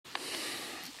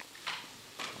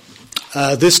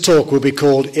This talk will be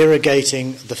called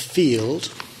Irrigating the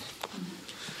Field.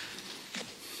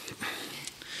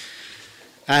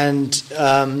 And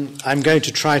I'm going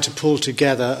to try to pull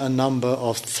together a number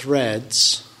of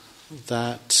threads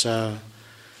that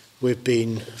we've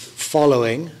been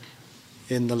following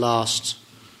in the last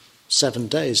 7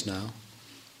 days now.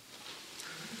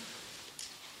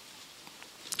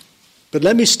 But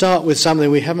let me start with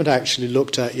something we haven't actually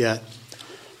looked at yet.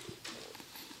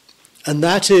 And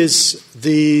that is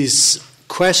these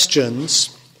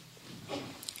questions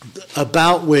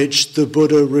about which the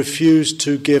Buddha refused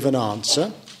to give an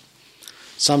answer.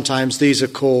 Sometimes these are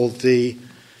called the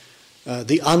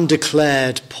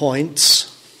undeclared points.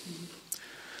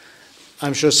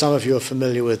 I'm sure some of you are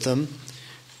familiar with them.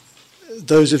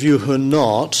 Those of you who are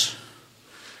not,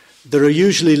 there are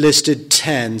usually listed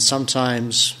 10,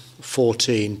 sometimes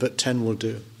 14, but 10 will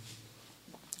do.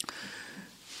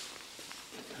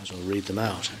 I'll read them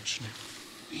out, actually.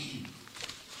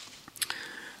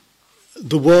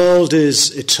 The world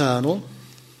is eternal.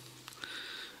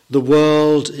 The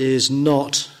world is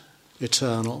not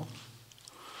eternal.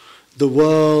 The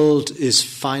world is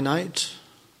finite.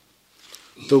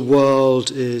 The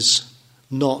world is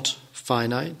not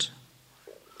finite.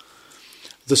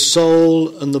 The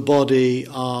soul and the body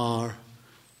are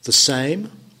the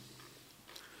same.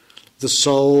 The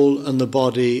soul and the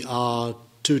body are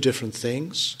two different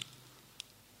things.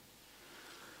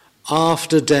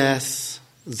 After death,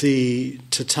 the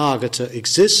Tathagata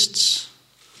exists.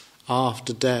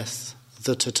 After death,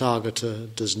 the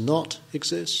Tathagata does not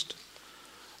exist.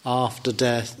 After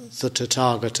death, the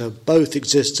Tathagata both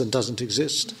exists and doesn't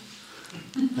exist.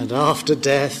 And after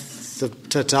death, the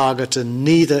Tathagata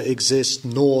neither exists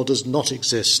nor does not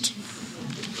exist.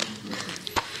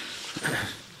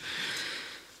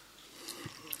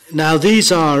 Now,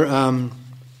 these are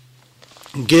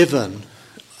given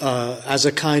as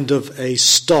a kind of a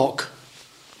stock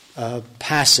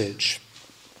passage,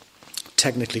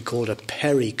 technically called a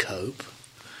pericope,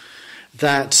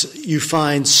 that you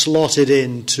find slotted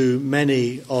into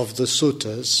many of the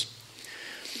suttas.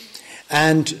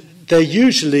 And they're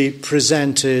usually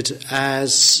presented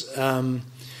as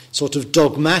sort of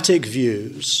dogmatic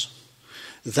views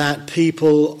that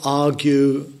people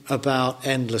argue about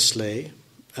endlessly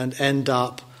and end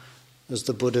up, as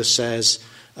the Buddha says,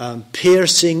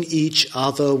 piercing each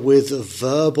other with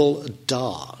verbal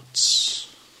darts.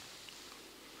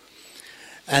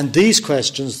 And these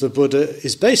questions, the Buddha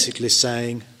is basically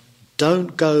saying,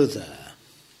 don't go there.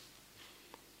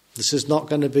 This is not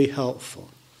going to be helpful.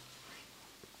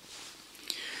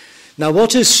 Now,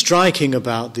 what is striking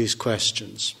about these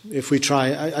questions, if we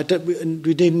try,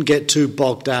 we didn't get too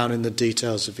bogged down in the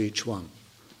details of each one.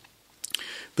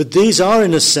 But these are,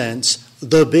 in a sense,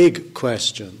 the big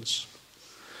questions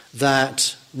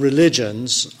that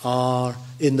religions are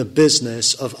in the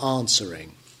business of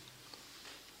answering.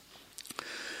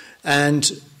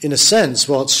 And in a sense,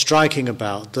 what's striking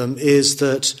about them is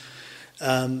that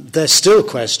they're still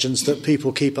questions that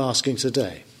people keep asking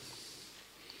today.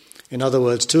 In other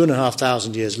words,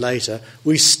 2,500 years later,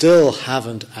 we still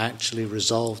haven't actually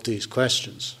resolved these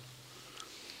questions.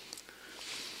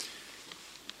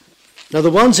 Now, the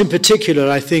ones in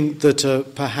particular I think that are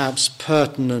perhaps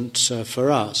pertinent for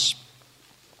us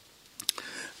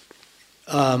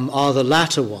are the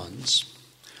latter ones.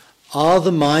 Are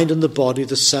the mind and the body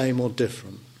the same or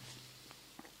different?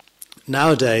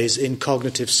 Nowadays, in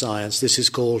cognitive science, this is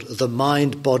called the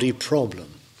mind-body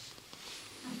problem.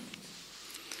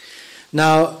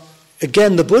 Now,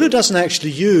 again, the Buddha doesn't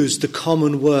actually use the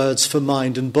common words for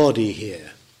mind and body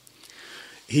here.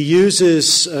 He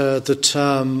uses the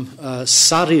term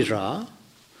sarira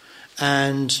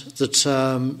and the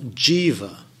term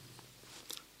jiva.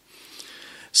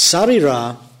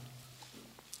 Sarira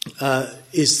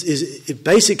it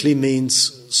basically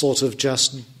means sort of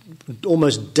just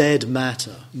almost dead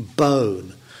matter,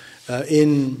 bone.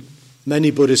 In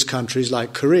many Buddhist countries,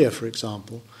 like Korea, for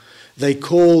example, they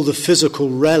call the physical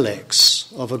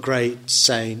relics of a great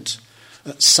saint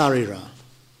sarira.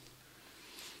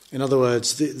 In other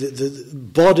words, the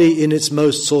body in its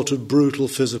most sort of brutal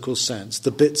physical sense,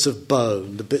 the bits of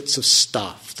bone, the bits of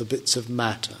stuff, the bits of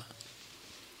matter.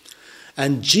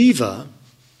 And jiva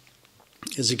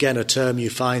is again a term you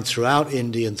find throughout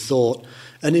Indian thought,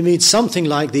 and it means something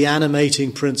like the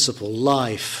animating principle,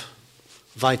 life,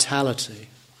 vitality.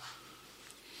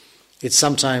 It's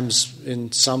sometimes,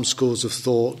 in some schools of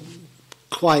thought,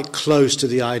 quite close to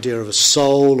the idea of a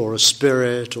soul or a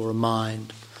spirit or a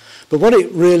mind. But what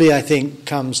it really, I think,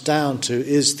 comes down to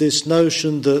is this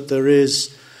notion that there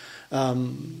is a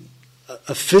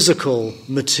physical,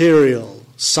 material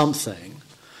something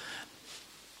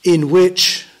in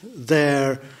which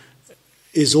there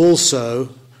is also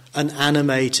an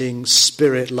animating,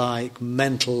 spirit-like,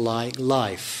 mental-like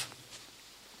life.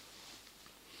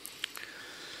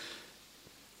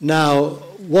 Now,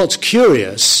 what's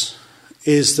curious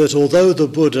is that although the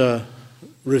Buddha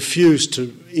refused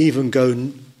to even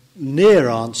go near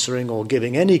answering or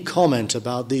giving any comment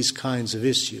about these kinds of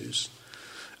issues,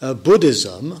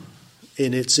 Buddhism,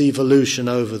 in its evolution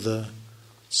over the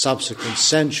subsequent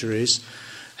centuries,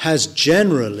 has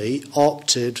generally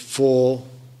opted for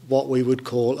what we would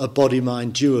call a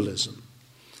body-mind dualism.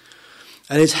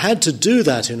 And it's had to do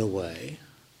that in a way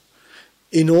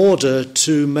in order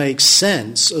to make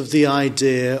sense of the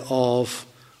idea of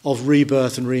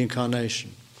rebirth and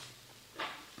reincarnation.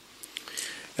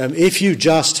 If you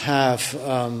just have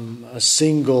a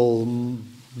single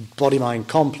body-mind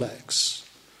complex,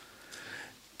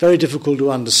 very difficult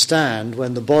to understand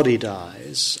when the body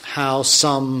dies how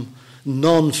some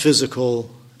non-physical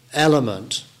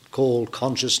element called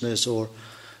consciousness or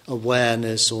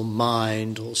awareness or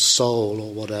mind or soul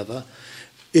or whatever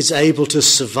is able to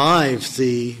survive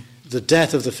the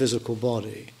death of the physical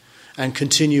body and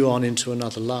continue on into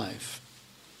another life.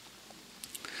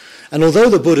 And although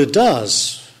the Buddha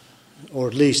does, or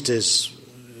at least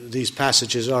these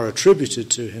passages are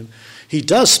attributed to him, he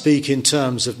does speak in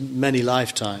terms of many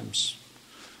lifetimes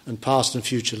and past and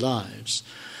future lives.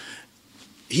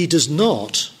 He does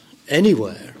not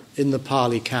anywhere in the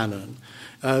Pali Canon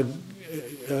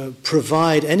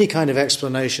provide any kind of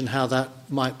explanation how that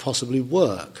might possibly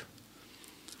work.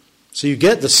 So you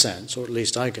get the sense, or at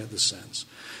least I get the sense,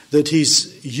 that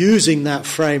he's using that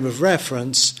frame of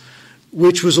reference,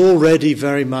 which was already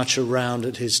very much around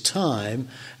at his time,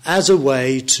 as a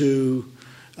way to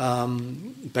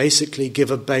basically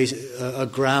give a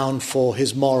ground for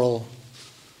his moral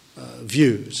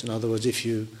views. In other words, if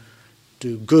you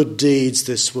do good deeds,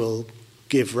 this will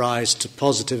give rise to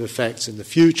positive effects in the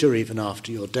future, even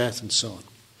after your death, and so on.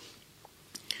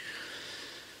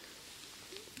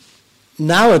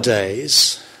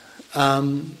 Nowadays,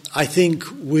 I think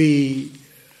we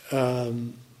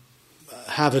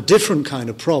have a different kind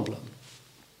of problem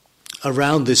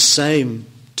around this same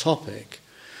topic,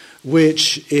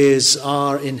 which is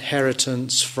our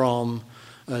inheritance from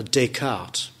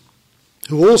Descartes,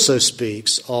 who also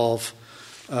speaks of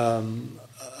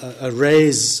a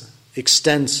res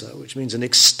extensa, which means an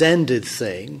extended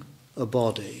thing, a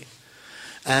body,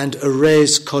 and a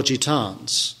res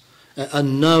cogitans, a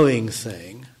knowing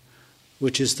thing,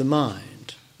 which is the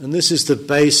mind. And this is the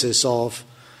basis of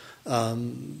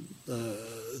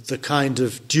the kind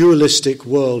of dualistic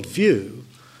worldview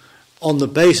on the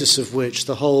basis of which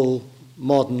the whole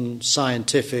modern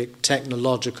scientific,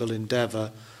 technological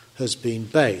endeavour has been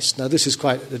based. Now, this is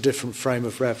quite a different frame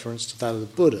of reference to that of the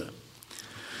Buddha.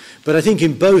 But I think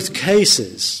in both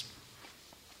cases,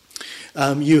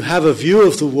 you have a view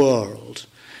of the world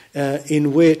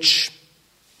in which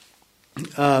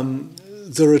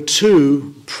there are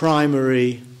two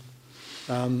primary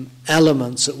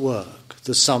elements at work.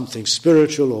 There's something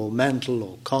spiritual or mental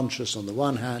or conscious on the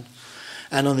one hand,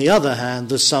 and on the other hand,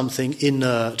 there's something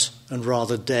inert and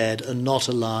rather dead and not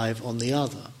alive on the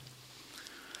other.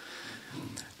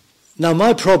 Now,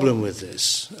 my problem with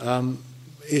this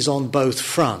is on both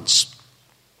fronts.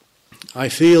 I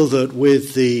feel that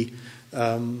with the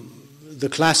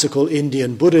classical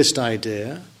Indian Buddhist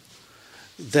idea,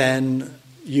 then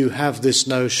you have this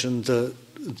notion that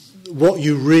what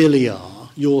you really are,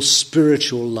 your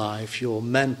spiritual life, your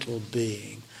mental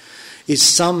being, is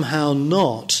somehow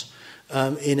not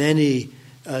in any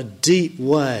deep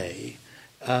way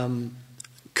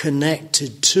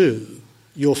connected to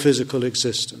your physical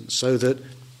existence, so that,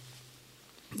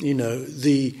 you know,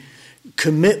 the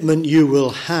commitment you will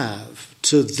have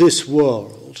to this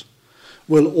world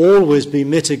will always be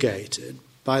mitigated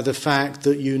by the fact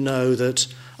that you know that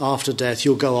after death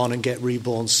you'll go on and get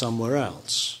reborn somewhere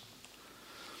else.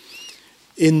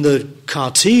 In the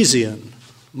Cartesian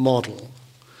model,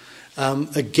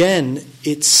 again,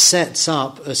 it sets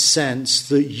up a sense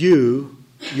that you,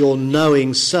 your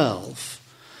knowing self,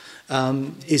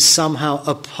 is somehow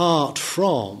apart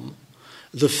from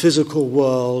the physical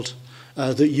world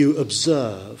that you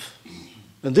observe.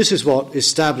 And this is what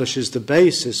establishes the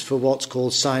basis for what's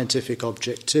called scientific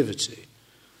objectivity.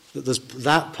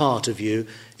 That part of you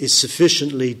is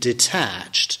sufficiently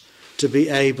detached to be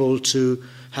able to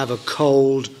have a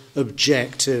cold,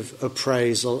 objective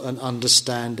appraisal and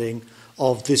understanding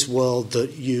of this world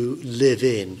that you live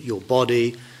in, your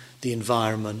body, the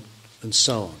environment, and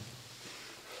so on.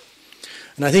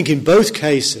 And I think in both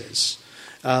cases,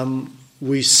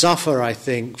 we suffer, I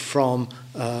think, from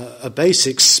a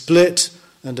basic split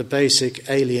and a basic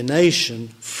alienation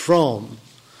from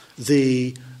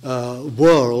the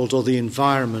world or the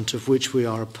environment of which we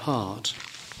are a part.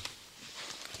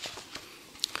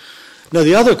 Now,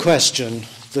 the other question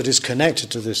that is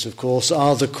connected to this, of course,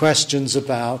 are the questions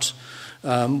about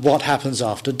what happens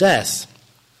after death.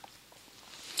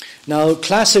 Now,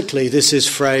 classically, this is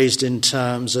phrased in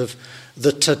terms of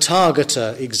the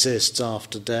Tathagata exists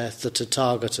after death, the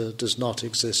Tathagata does not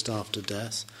exist after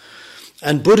death.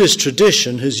 And Buddhist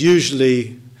tradition has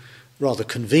usually, rather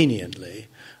conveniently,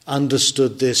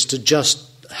 understood this to just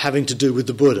having to do with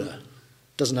the Buddha.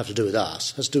 It doesn't have to do with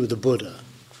us, it has to do with the Buddha.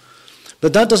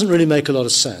 But that doesn't really make a lot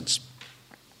of sense.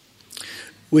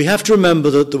 We have to remember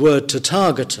that the word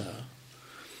Tathagata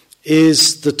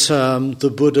is the term the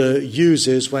Buddha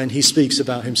uses when he speaks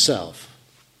about himself.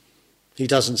 He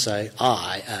doesn't say,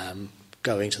 I am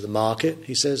going to the market.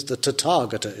 He says, the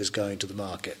Tathagata is going to the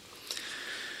market.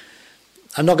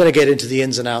 I'm not going to get into the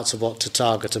ins and outs of what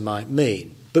Tathagata might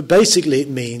mean, but basically it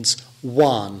means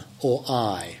one or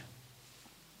I.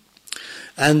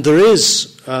 And there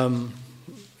is,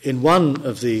 in one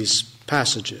of these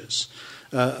passages,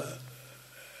 a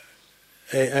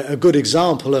good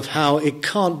example of how it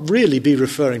can't really be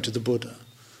referring to the Buddha,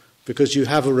 because you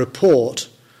have a report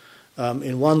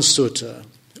in one sutta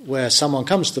where someone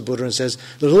comes to the Buddha and says,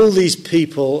 there's all these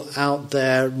people out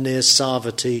there near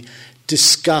Savatthi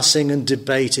discussing and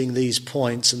debating these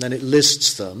points, and then it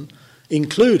lists them,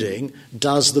 including,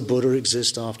 does the Buddha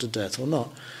exist after death or not?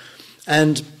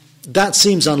 And that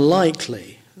seems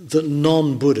unlikely that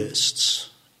non-Buddhists,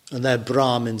 and they're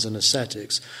Brahmins and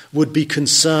ascetics, would be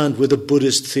concerned with a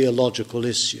Buddhist theological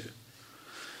issue.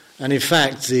 And in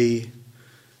fact, the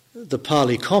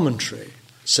Pali commentary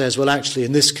says, well, actually,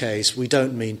 in this case, we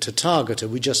don't mean Tathagata,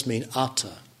 we just mean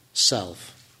Atta,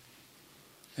 self.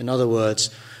 In other words,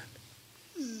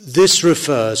 this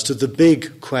refers to the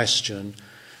big question,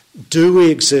 do we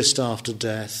exist after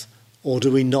death, or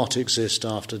do we not exist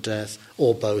after death,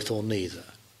 or both or neither?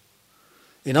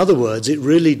 In other words, it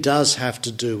really does have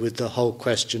to do with the whole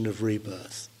question of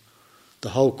rebirth, the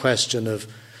whole question of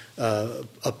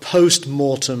a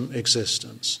post-mortem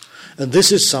existence. And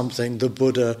this is something the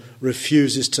Buddha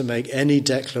refuses to make any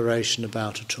declaration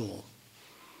about at all.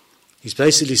 He's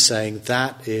basically saying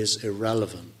that is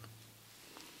irrelevant.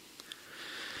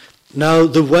 Now,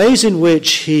 the ways in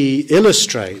which he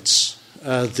illustrates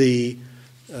the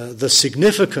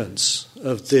significance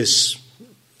of this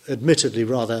admittedly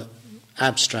rather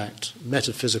abstract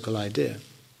metaphysical idea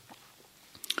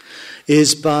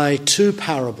is by two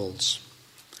parables.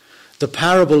 The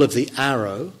parable of the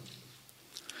arrow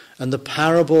and the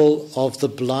parable of the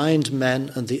blind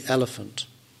men and the elephant.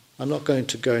 I'm not going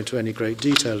to go into any great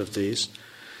detail of these,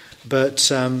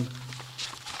 but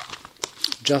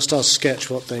just I'll sketch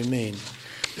what they mean.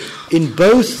 In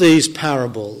both these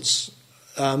parables,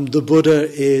 the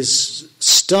Buddha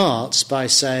starts by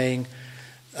saying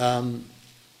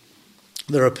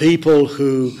there are people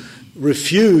who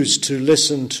refuse to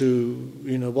listen to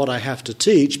what I have to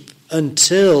teach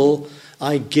until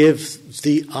I give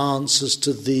the answers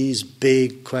to these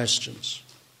big questions.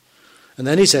 And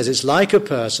then he says it's like a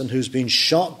person who's been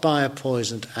shot by a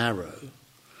poisoned arrow,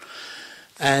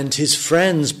 and his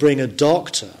friends bring a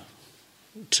doctor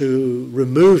to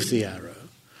remove the arrow,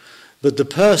 but the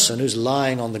person who's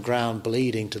lying on the ground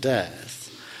bleeding to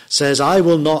death says, I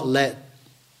will not let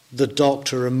the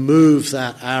doctor remove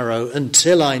that arrow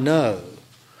until I know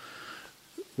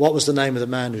what was the name of the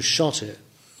man who shot it.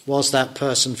 Was that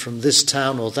person from this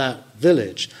town or that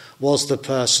village? Was the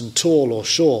person tall or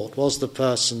short? Was the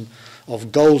person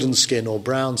of golden skin or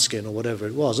brown skin or whatever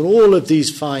it was? And all of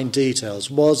these fine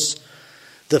details. Was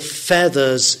the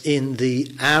feathers in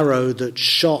the arrow that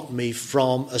shot me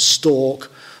from a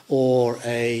stork or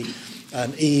an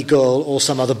eagle or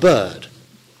some other bird?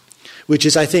 Which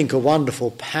is, I think, a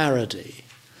wonderful parody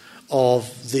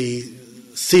of the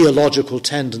theological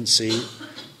tendency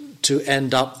to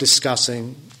end up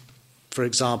discussing, for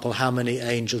example, how many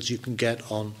angels you can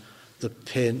get on the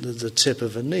tip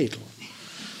of a needle.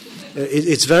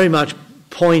 It's very much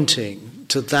pointing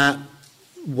to that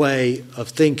way of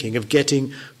thinking, of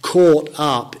getting caught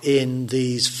up in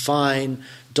these fine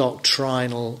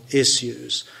doctrinal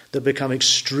issues that become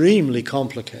extremely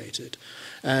complicated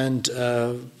and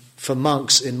for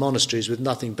monks in monasteries with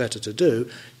nothing better to do,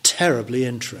 terribly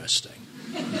interesting.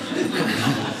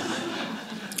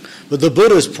 But the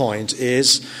Buddha's point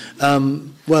is,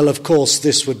 well, of course,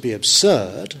 this would be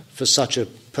absurd for such a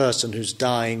person who's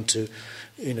dying to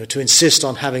insist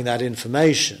on having that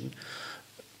information.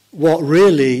 What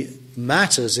really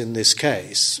matters in this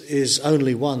case is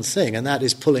only one thing, and that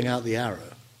is pulling out the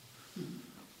arrow.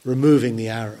 removing the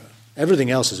arrow. Everything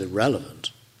else is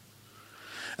irrelevant.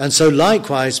 And so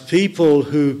likewise, people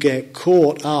who get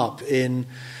caught up in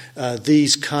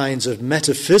these kinds of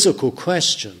metaphysical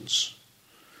questions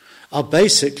are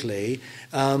basically,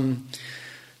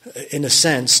 in a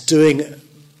sense, doing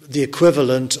the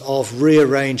equivalent of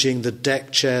rearranging the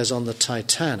deck chairs on the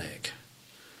Titanic.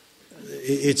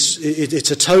 It's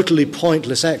a totally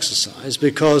pointless exercise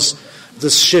because the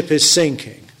ship is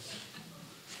sinking.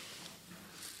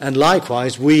 And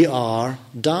likewise, we are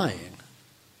dying.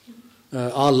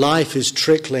 Our life is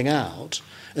trickling out,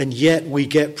 and yet we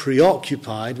get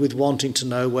preoccupied with wanting to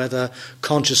know whether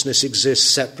consciousness exists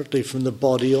separately from the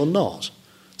body or not.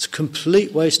 It's a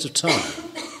complete waste of time.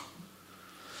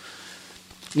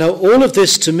 Now, all of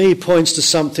this to me points to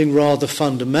something rather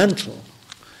fundamental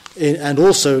and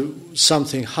also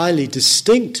something highly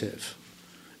distinctive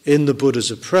in the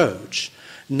Buddha's approach,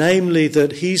 namely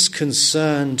that he's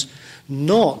concerned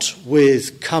not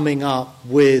with coming up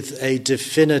with a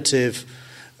definitive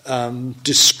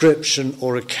description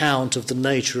or account of the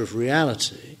nature of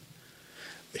reality.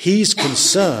 He's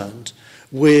concerned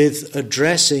with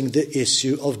addressing the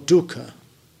issue of dukkha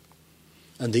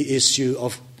and the issue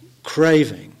of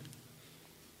craving.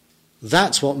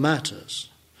 That's what matters.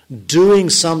 Doing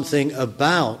something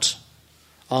about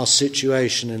our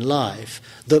situation in life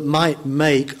that might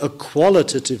make a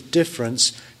qualitative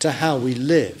difference to how we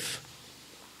live.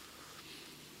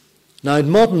 Now, in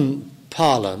modern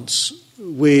parlance,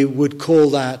 we would call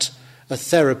that a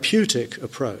therapeutic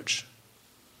approach.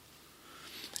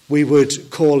 We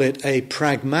would call it a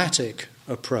pragmatic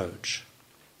approach.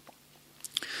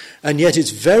 And yet it's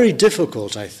very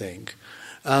difficult, I think,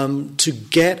 to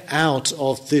get out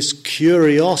of this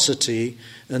curiosity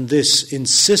and this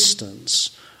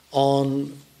insistence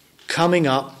on coming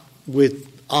up with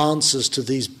answers to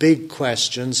these big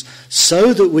questions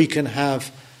so that we can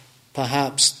have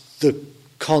perhaps the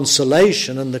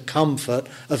consolation and the comfort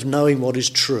of knowing what is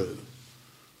true.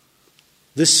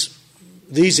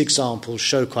 These examples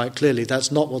show quite clearly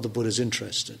that's not what the Buddha is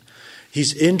interested in.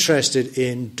 He's interested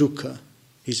in dukkha.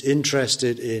 He's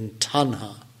interested in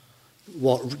tanha,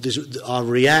 our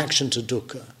reaction to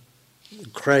dukkha,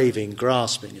 craving,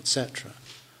 grasping, etc.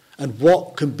 And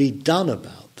what can be done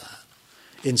about that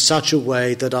in such a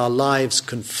way that our lives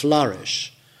can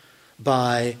flourish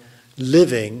by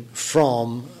living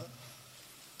from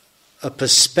a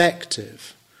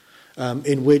perspective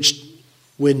in which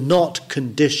we're not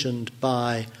conditioned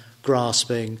by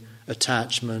grasping,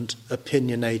 attachment,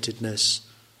 opinionatedness,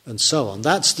 and so on.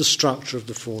 That's the structure of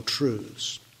the Four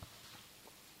Truths.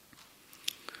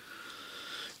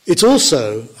 It's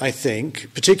also, I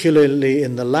think, particularly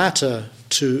in the latter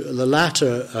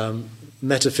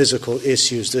metaphysical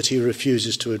issues that he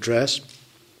refuses to address,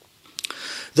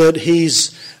 that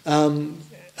he's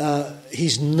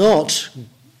not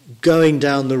going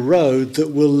down the road that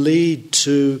will lead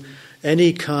to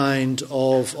any kind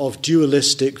of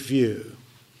dualistic view,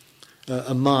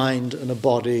 a mind and a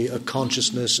body, a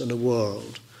consciousness and a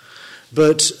world.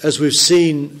 But as we've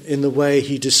seen in the way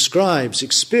he describes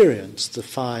experience, the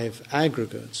five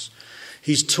aggregates,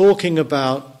 he's talking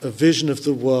about a vision of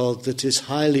the world that is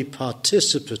highly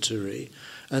participatory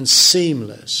and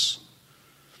seamless.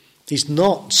 He's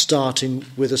not starting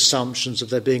with assumptions of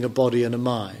there being a body and a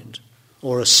mind,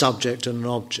 or a subject and an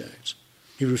object.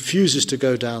 He refuses to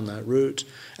go down that route,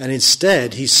 and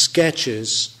instead he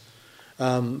sketches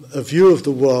a view of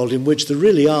the world in which there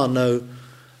really are no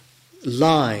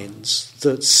lines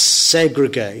that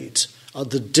segregate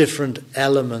the different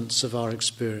elements of our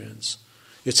experience.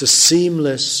 It's a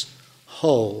seamless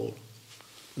whole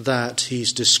that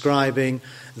he's describing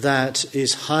that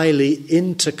is highly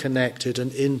interconnected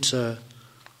and interrelated.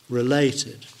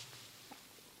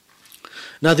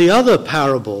 Now, the other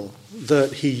parable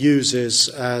that he uses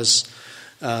as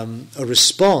a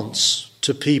response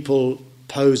to people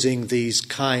posing these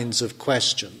kinds of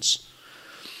questions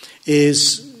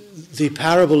is the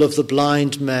parable of the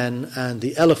blind men and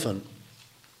the elephant.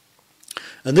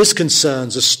 And this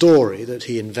concerns a story that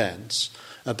he invents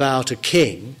about a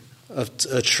king of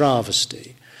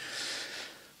Shravasti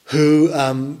who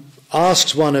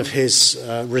asks one of his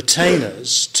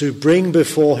retainers to bring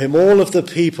before him all of the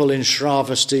people in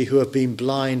Shravasti who have been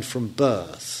blind from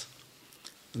birth.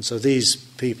 And so these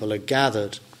people are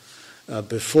gathered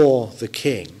before the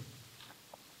king.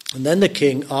 And then the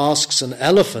king asks an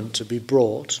elephant to be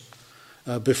brought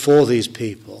before these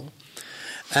people.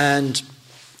 And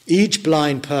each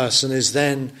blind person is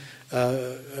then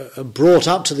brought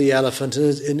up to the elephant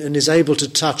and is able to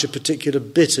touch a particular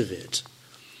bit of it.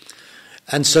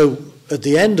 And so at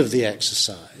the end of the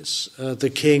exercise, the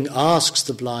king asks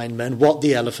the blind men what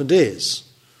the elephant is.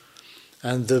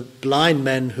 And the blind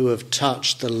men who have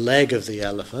touched the leg of the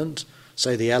elephant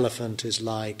say the elephant is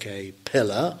like a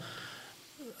pillar.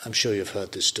 I'm sure you've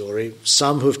heard this story.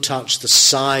 Some who have touched the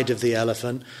side of the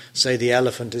elephant say the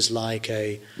elephant is like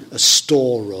a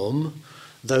storeroom.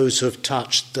 Those who have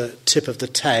touched the tip of the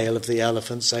tail of the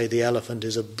elephant say the elephant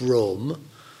is a broom,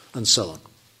 and so on.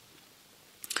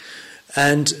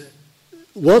 And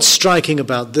what's striking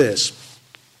about this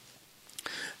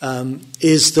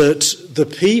is that the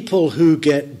people who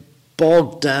get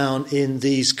bogged down in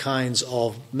these kinds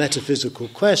of metaphysical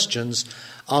questions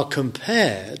are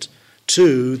compared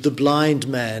to the blind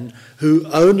men who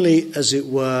only, as it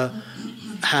were,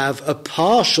 have a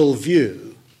partial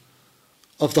view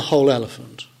of the whole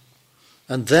elephant,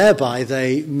 and thereby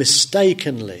they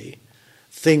mistakenly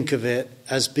think of it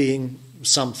as being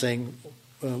something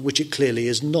which it clearly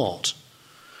is not.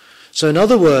 So in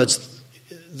other words,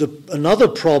 another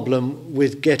problem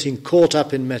with getting caught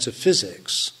up in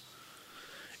metaphysics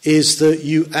is that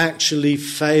you actually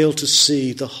fail to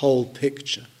see the whole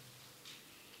picture.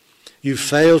 You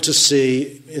fail to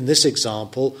see, in this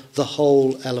example, the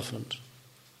whole elephant.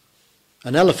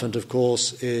 An elephant, of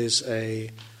course, is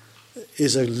a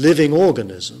living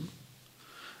organism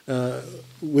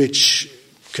which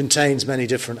contains many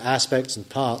different aspects and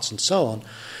parts and so on.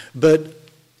 But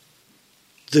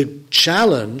the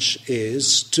challenge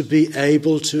is to be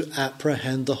able to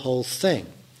apprehend the whole thing.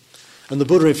 And the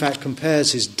Buddha, in fact,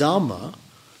 compares his Dhamma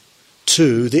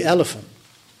to the elephant.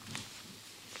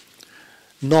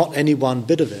 Not any one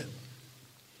bit of it.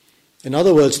 In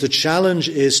other words, the challenge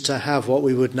is to have what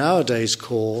we would nowadays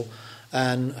call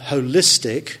an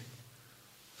holistic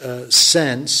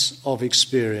sense of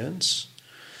experience,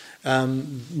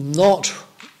 not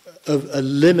a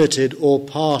limited or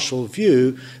partial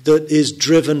view that is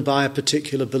driven by a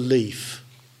particular belief.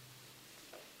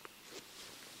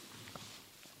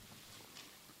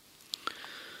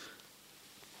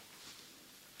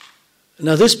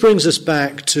 Now this brings us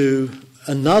back to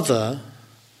another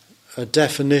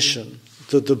definition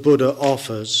that the Buddha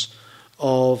offers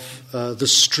of the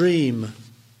stream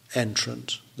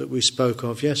entrant that we spoke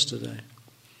of yesterday.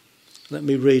 Let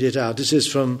me read it out. This is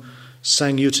from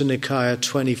Samyutta Nikaya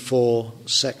 24,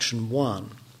 section 1.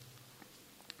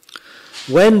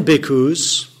 When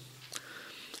bhikkhus,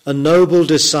 a noble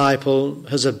disciple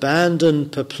has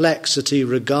abandoned perplexity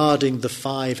regarding the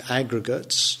five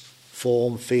aggregates,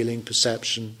 form, feeling,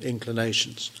 perception,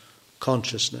 inclinations,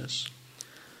 consciousness,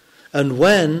 and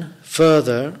when,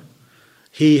 further,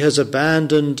 he has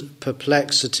abandoned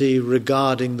perplexity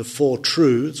regarding the four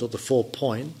truths or the 4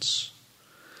 points,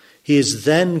 he is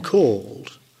then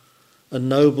called a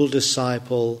noble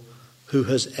disciple who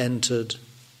has entered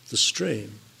the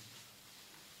stream.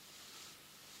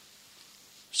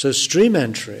 So stream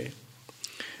entry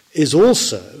is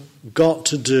also got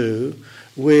to do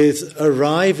with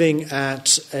arriving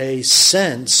at a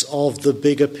sense of the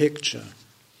bigger picture,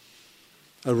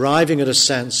 arriving at a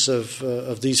sense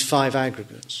of these five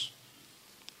aggregates,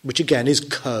 which again is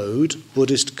code,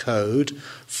 Buddhist code,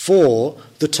 for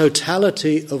the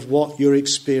totality of what you're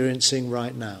experiencing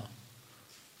right now.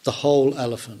 The whole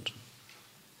elephant,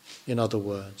 in other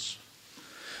words.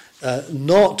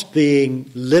 Not being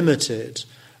limited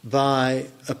by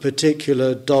a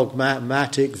particular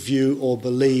dogmatic view or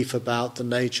belief about the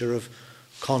nature of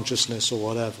consciousness or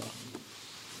whatever.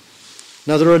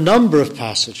 Now there are a number of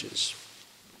passages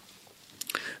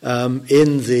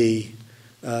in the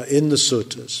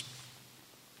suttas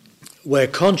where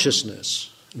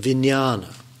consciousness,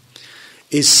 vijnana,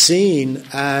 is seen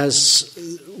as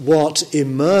what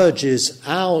emerges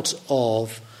out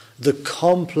of the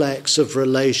complex of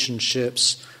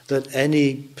relationships that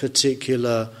any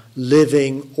particular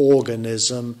living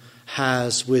organism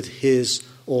has with his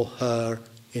or her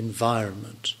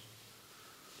environment.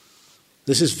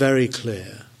 This is very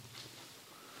clear.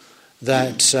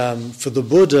 That for the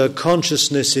Buddha,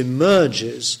 consciousness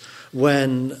emerges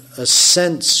when a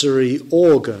sensory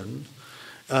organ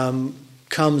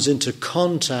comes into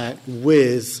contact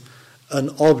with an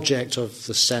object of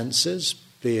the senses,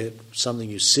 be it something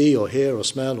you see or hear or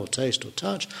smell or taste or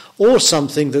touch, or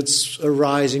something that's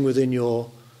arising within your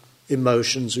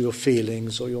emotions or your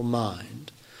feelings or your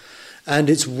mind. And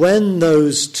it's when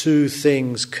those two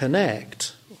things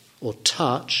connect or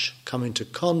touch, come into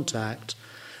contact,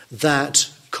 that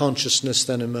consciousness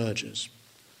then emerges.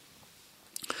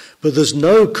 But there's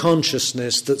no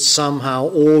consciousness that's somehow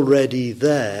already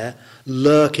there,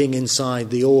 lurking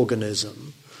inside the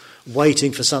organism,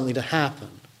 waiting for something to happen.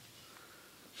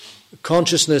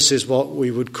 Consciousness is what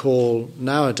we would call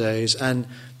nowadays an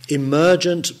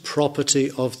emergent property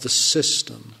of the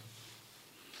system.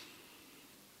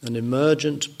 An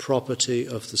emergent property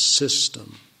of the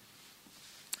system.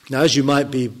 Now, as you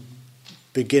might be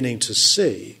beginning to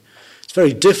see, it's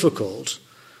very difficult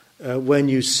when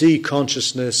you see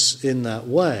consciousness in that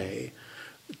way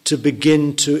to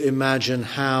begin to imagine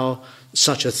how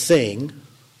such a thing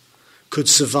could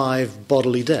survive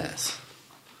bodily death.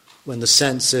 When the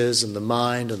senses and the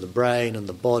mind and the brain and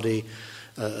the body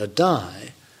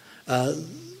die,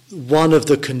 one of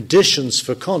the conditions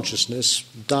for consciousness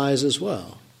dies as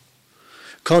well.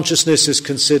 Consciousness is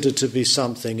considered to be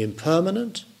something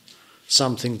impermanent,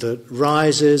 something that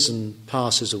rises and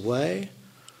passes away,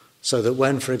 so that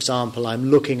when, for example,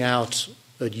 I'm looking out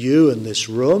at you in this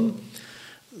room,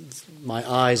 my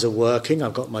eyes are working,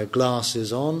 I've got my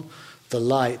glasses on, the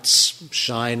light's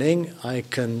shining, I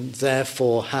can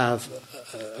therefore have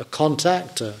a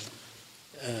contact,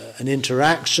 an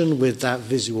interaction with that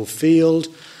visual field,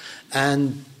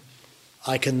 and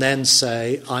I can then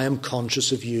say, I am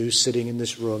conscious of you sitting in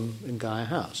this room in Gaia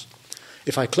House.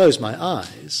 If I close my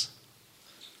eyes,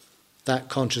 that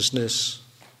consciousness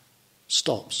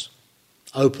stops.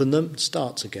 Open them,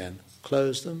 starts again.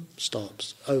 Close them,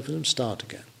 stops. Open them, start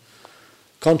again.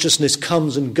 Consciousness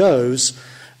comes and goes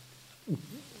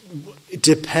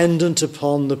dependent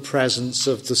upon the presence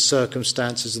of the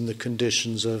circumstances and the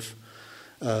conditions of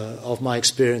my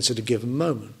experience at a given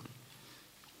moment.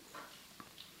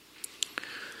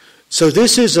 So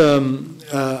this is,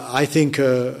 I think,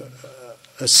 a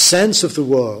sense of the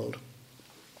world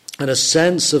and a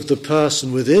sense of the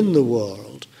person within the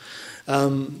world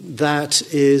that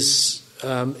is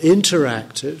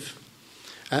interactive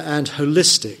and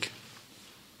holistic.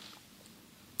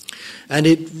 And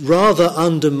it rather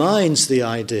undermines the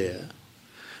idea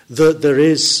that there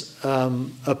is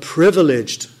a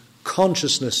privileged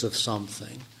consciousness of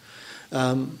something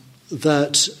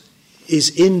that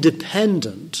is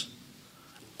independent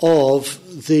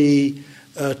of the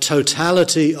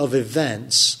totality of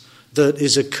events that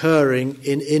is occurring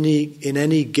in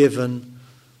any given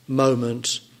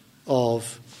moment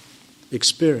of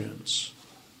experience.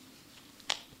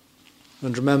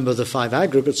 And remember, the five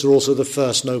aggregates are also the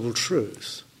first noble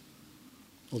truth,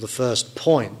 or the first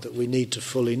point that we need to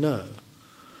fully know.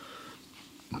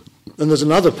 And there's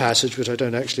another passage, which I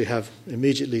don't actually have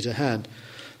immediately to hand,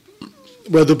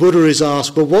 where the Buddha is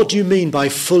asked, well, what do you mean by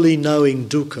fully knowing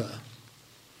dukkha?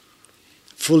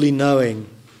 Fully knowing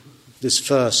this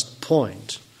first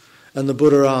point. And the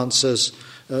Buddha answers,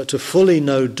 to fully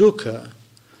know dukkha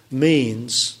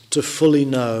means to fully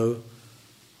know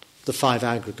the five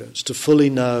aggregates, to fully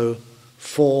know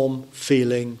form,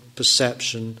 feeling,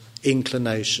 perception,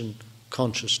 inclination,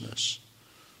 consciousness.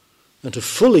 And to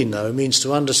fully know means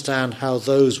to understand how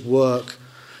those work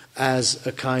as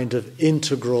a kind of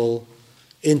integral,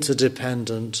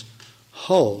 interdependent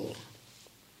whole,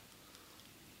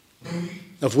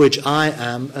 of which I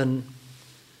am an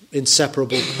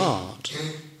inseparable part.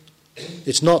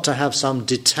 It's not to have some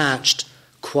detached,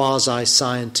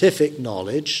 quasi-scientific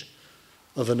knowledge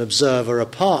of an observer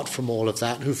apart from all of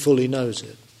that who fully knows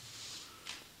it.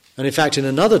 And in fact, in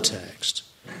another text,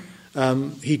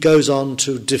 he goes on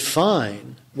to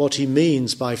define what he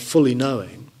means by fully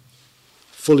knowing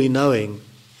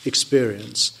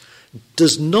experience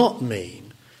does not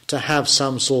mean to have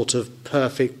some sort of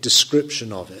perfect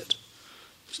description of it,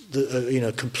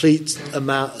 complete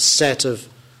set of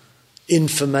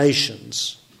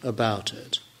informations about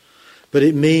it. But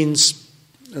it means,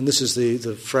 and this is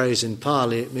the phrase in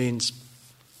Pali, it means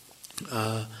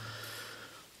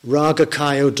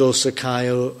ragakayo,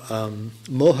 dosakayo,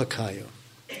 mohakayo.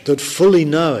 That fully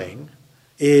knowing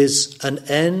is an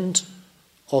end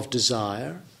of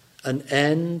desire, an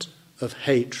end of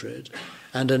hatred,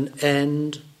 and an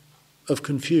end of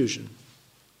confusion.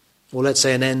 Or let's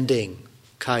say an ending,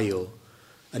 kayo.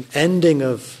 An ending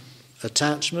of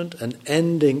attachment, an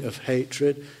ending of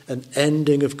hatred, an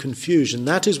ending of confusion.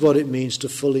 That is what it means to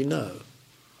fully know.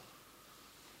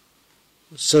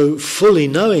 So fully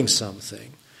knowing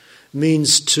something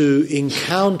means to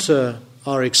encounter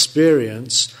our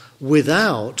experience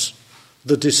without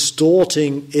the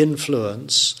distorting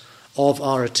influence of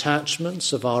our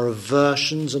attachments, of our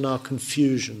aversions and our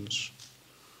confusions.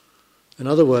 In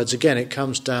other words, again, it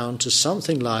comes down to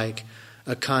something like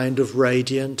a kind of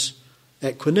radiant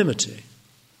equanimity,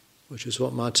 which is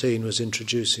what Martine was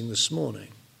introducing this morning.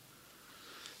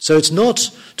 So it's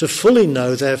not to fully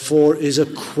know, therefore, is a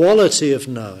quality of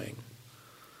knowing,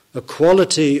 a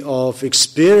quality of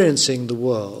experiencing the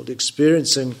world,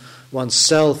 experiencing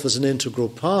oneself as an integral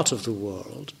part of the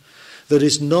world, that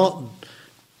is not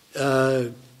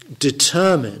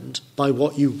determined by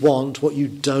what you want, what you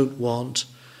don't want,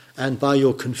 and by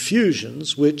your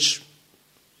confusions, which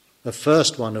the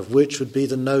first one of which would be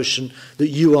the notion that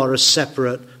you are a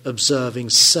separate observing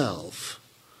self,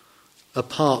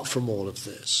 apart from all of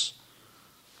this.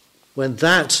 When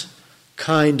that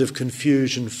kind of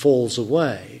confusion falls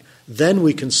away, then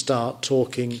we can start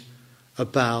talking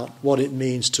about what it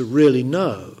means to really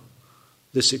know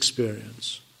this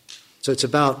experience. So it's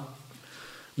about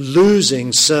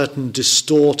losing certain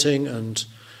distorting and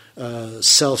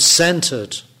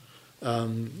self-centered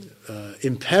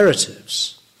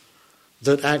imperatives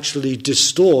that actually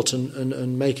distort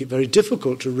and make it very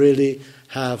difficult to really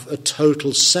have a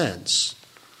total sense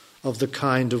of the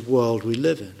kind of world we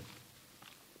live in.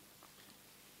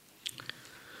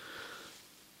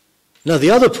 Now,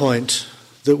 the other point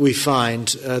that we find,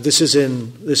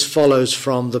 this follows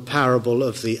from the parable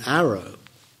of the arrow.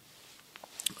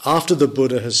 After the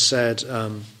Buddha has said,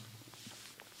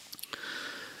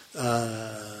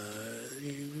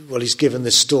 he's given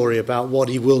this story about what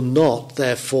he will not,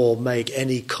 therefore, make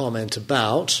any comment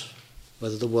about,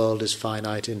 whether the world is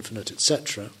finite, infinite,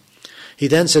 etc. He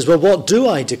then says, well, what do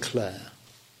I declare?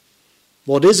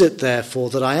 What is it,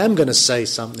 therefore, that I am going to say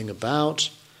something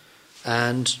about?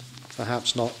 And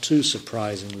perhaps not too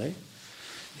surprisingly,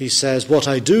 he says, what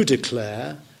I do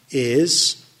declare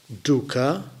is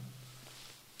dukkha,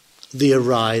 the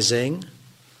arising,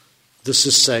 the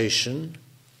cessation,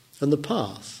 and the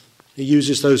path. He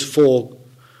uses those four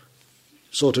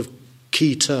sort of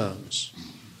key terms.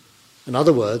 In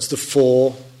other words, the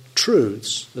four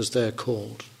truths, as they're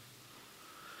called.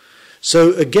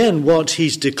 So again, what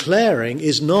he's declaring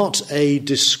is not a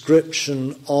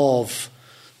description of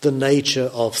the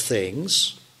nature of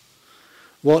things.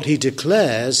 What he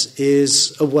declares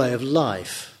is a way of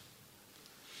life.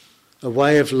 A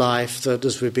way of life that,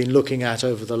 as we've been looking at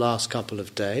over the last couple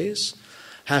of days,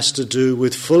 has to do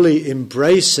with fully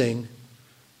embracing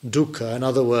dukkha, in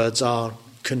other words, our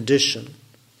condition,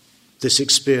 this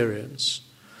experience,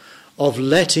 of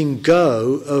letting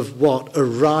go of what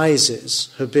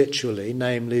arises habitually,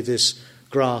 namely this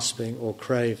grasping or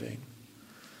craving.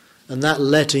 And that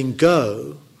letting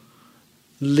go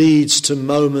leads to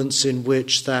moments in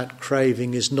which that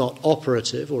craving is not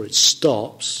operative, or it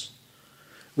stops,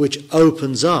 which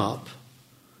opens up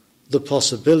the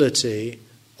possibility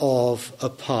of a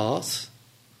path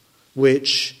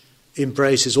which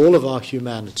embraces all of our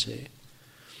humanity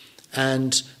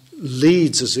and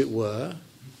leads, as it were,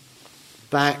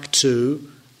 back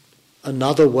to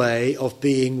another way of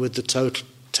being with the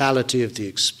totality of the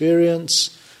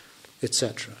experience,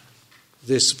 etc.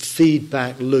 This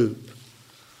feedback loop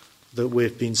that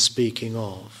we've been speaking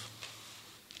of.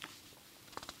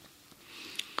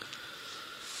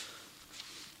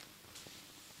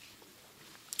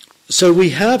 So we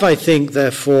have, I think,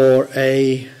 therefore,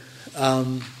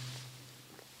 an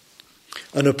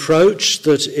approach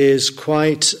that is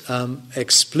quite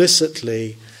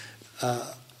explicitly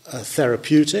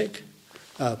therapeutic,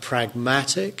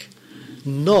 pragmatic,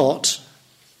 not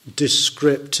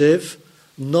descriptive,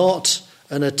 not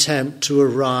an attempt to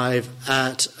arrive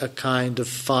at a kind of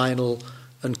final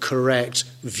and correct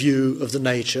view of the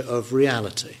nature of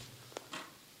reality.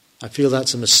 I feel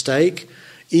that's a mistake,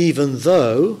 even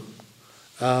though,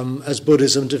 as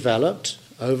Buddhism developed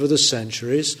over the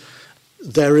centuries,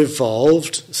 there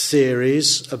evolved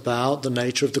theories about the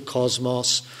nature of the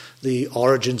cosmos, the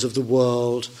origins of the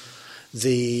world,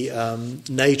 the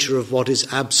nature of what is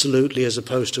absolutely as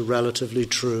opposed to relatively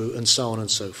true, and so on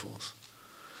and so forth.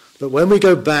 But when we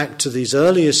go back to these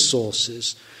earliest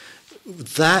sources,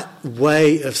 that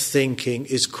way of thinking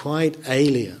is quite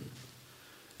alien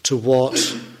to what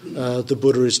the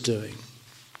Buddha is doing.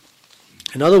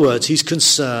 In other words, he's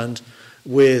concerned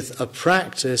with a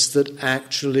practice that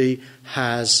actually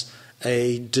has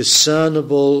a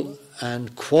discernible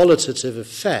and qualitative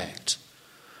effect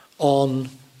on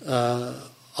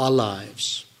our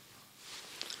lives.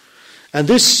 And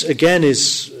this, again,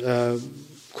 is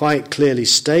quite clearly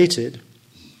stated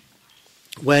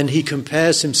when he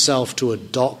compares himself to a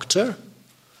doctor.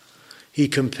 He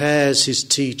compares his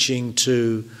teaching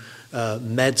to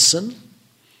medicine,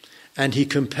 and he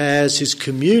compares his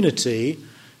community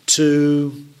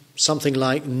to something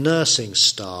like nursing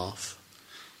staff,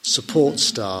 support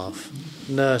staff,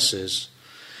 nurses.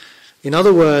 In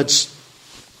other words,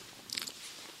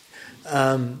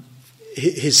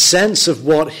 his sense of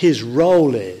what his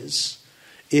role is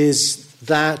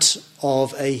that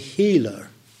of a healer,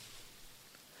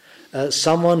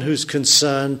 someone who's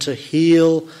concerned to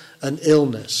heal an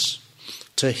illness,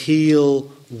 to heal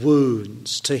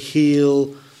wounds, to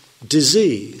heal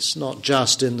disease, not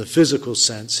just in the physical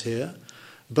sense here,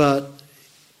 but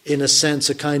in a sense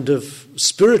a kind of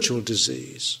spiritual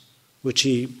disease, which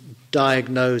he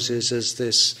diagnoses as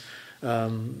this,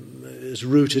 is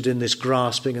rooted in this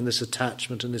grasping and this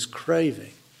attachment and this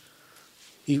craving.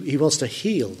 He wants to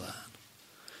heal that.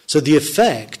 So the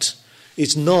effect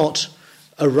is not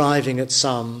arriving at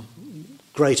some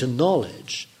greater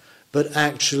knowledge, but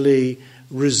actually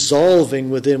resolving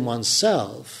within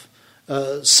oneself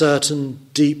certain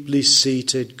deeply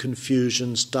seated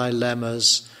confusions,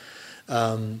 dilemmas,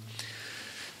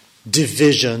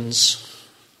 divisions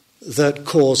that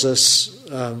cause us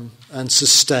and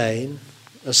sustain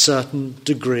a certain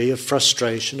degree of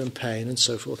frustration and pain and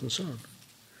so forth and so on.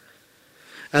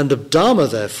 And the Dharma,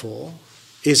 therefore,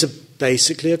 is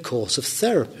basically a course of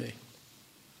therapy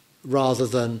rather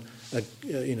than a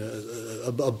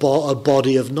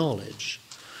body of knowledge.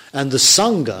 And the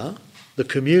Sangha, the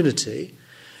community,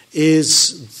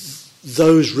 is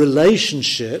those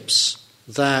relationships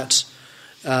that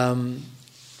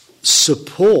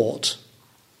support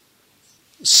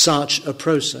such a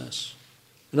process.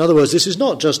 In other words, this is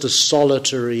not just a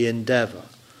solitary endeavour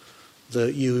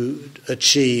that you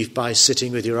achieve by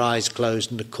sitting with your eyes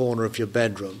closed in the corner of your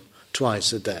bedroom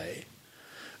twice a day,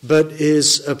 but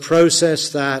is a process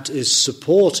that is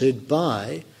supported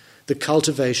by the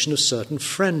cultivation of certain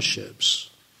friendships.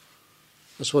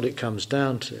 That's what it comes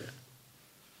down to.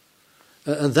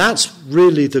 And that's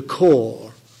really the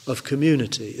core of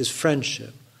community, is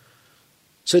friendship.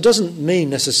 So it doesn't mean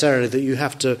necessarily that you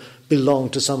have to belong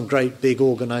to some great big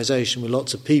organisation with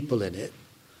lots of people in it,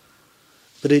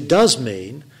 but it does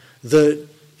mean that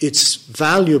it's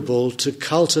valuable to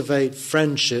cultivate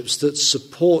friendships that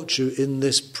support you in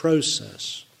this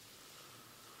process.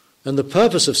 And the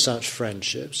purpose of such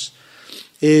friendships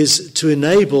is to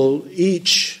enable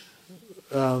each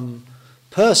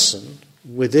person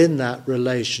within that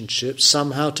relationship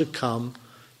somehow to come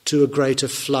to a greater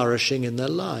flourishing in their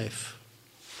life.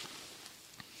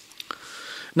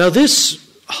 Now, this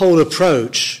whole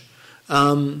approach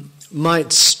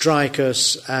might strike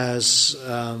us as,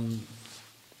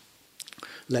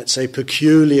 let's say,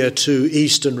 peculiar to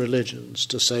Eastern religions,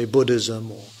 to say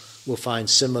Buddhism, or we'll find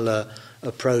similar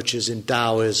approaches in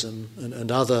Taoism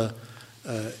and other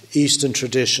Eastern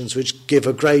traditions which give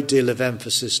a great deal of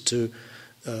emphasis to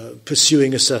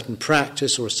pursuing a certain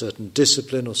practice or a certain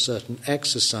discipline or certain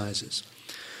exercises.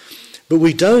 But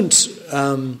we don't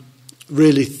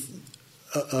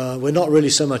we're not really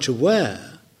so much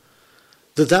aware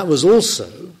that was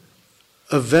also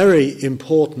a very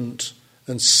important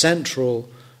and central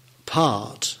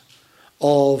part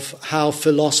of how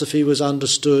philosophy was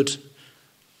understood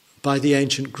by the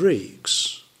ancient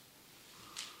Greeks.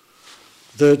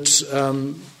 That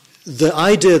the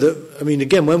idea that,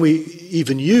 again, when we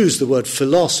even use the word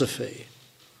philosophy,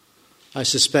 I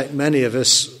suspect many of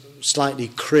us slightly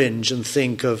cringe and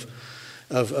think of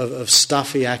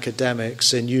stuffy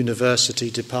academics in university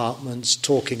departments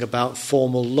talking about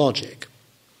formal logic,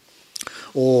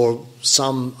 or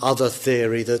some other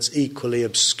theory that's equally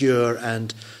obscure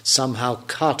and somehow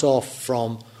cut off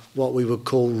from what we would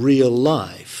call real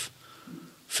life.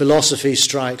 Philosophy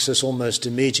strikes us almost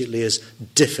immediately as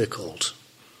difficult,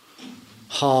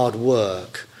 hard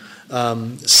work,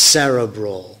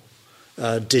 cerebral,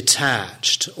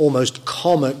 detached, almost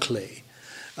comically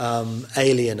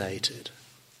alienated.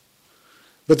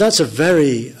 But that's a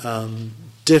very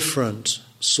different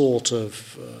sort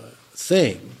of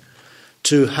thing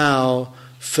to how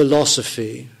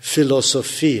philosophy,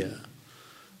 philosophia,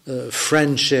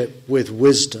 friendship with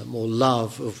wisdom or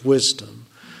love of wisdom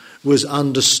was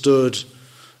understood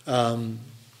by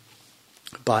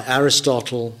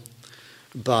Aristotle,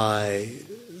 by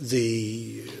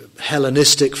the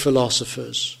Hellenistic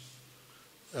philosophers,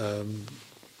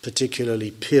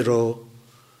 particularly Pyrrho,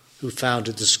 who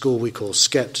founded the school we call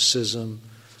skepticism,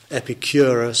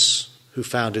 Epicurus, who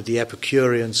founded the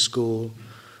Epicurean school,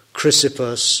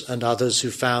 Chrysippus and others who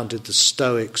founded the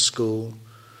Stoic school.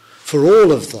 For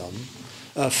all of them,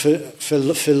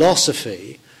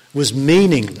 philosophy was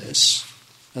meaningless,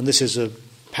 and this is a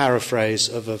paraphrase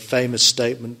of a famous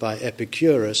statement by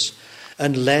Epicurus,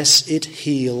 unless it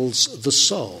heals the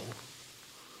soul,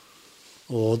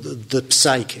 or the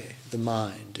psyche, the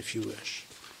mind, if you wish.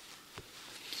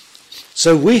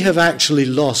 So we have actually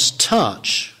lost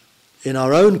touch in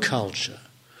our own culture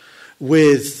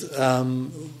with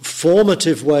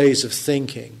formative ways of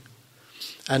thinking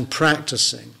and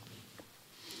practicing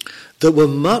that were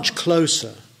much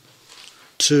closer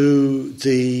to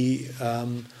the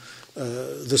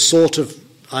sort of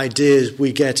ideas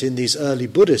we get in these early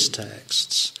Buddhist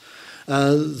texts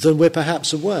than we're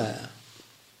perhaps aware.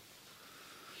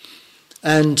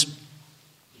 And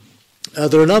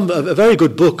there are a very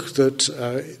good book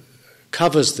that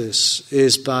covers this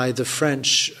is by the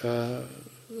French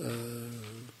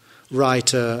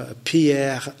writer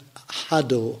Pierre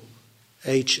Hadot,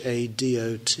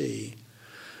 Hadot,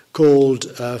 called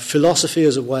Philosophy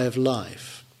as a Way of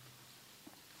Life,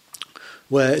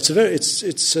 where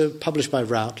it's published by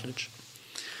Routledge.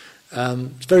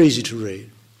 It's very easy to read.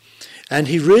 And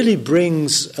he really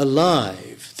brings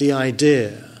alive the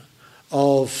idea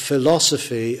of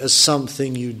philosophy as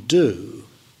something you do. In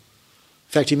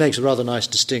fact, he makes a rather nice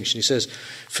distinction. He says,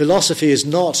 philosophy is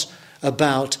not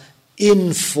about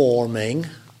informing,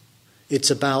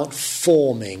 it's about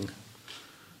forming.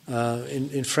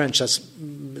 In French, that's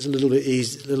a little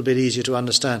bit easier to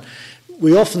understand.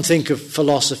 We often think of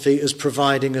philosophy as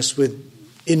providing us with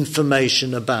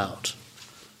information about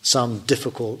some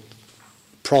difficult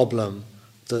problem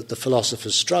that the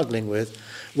philosopher's struggling with,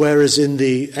 whereas in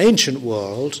the ancient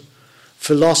world,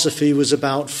 philosophy was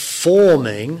about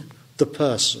forming the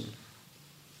person,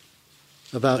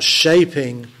 about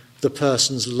shaping the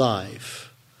person's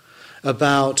life,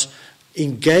 about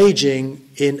engaging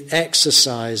in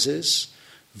exercises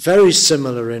very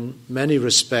similar in many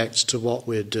respects to what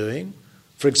we're doing.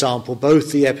 For example,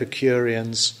 both the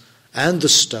Epicureans and the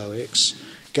Stoics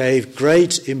gave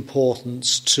great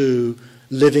importance to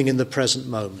living in the present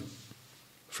moment,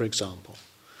 for example.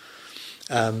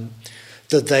 That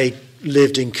they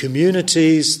lived in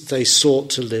communities, they sought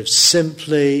to live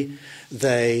simply,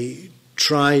 they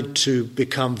tried to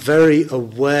become very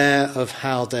aware of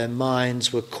how their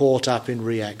minds were caught up in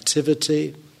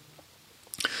reactivity.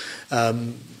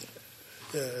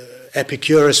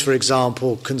 Epicurus, for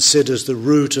example, considers the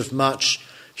root of much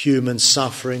human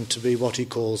suffering to be what he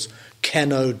calls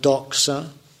kenodoxa,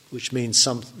 which means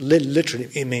literally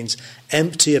it means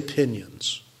empty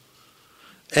opinions.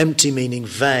 Empty meaning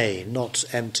vain, not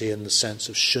empty in the sense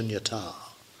of shunyata,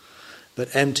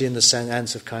 but empty in the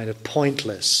sense of kind of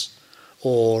pointless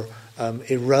or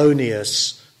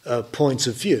erroneous points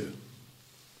of view.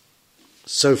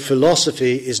 So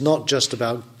philosophy is not just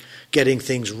about getting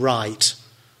things right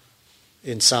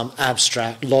in some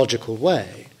abstract, logical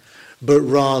way, but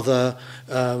rather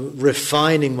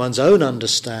refining one's own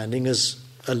understanding as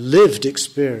a lived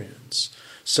experience,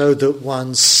 so that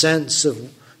one's sense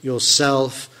of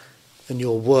yourself and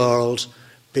your world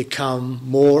become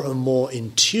more and more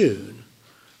in tune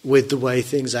with the way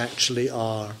things actually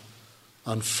are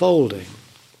unfolding.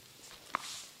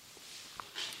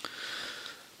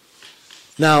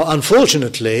 Now,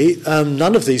 unfortunately,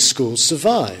 none of these schools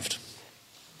survived.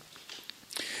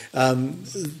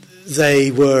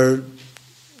 They were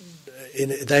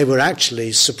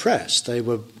actually suppressed. They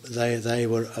were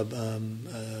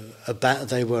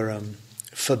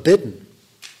forbidden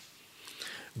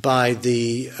by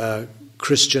the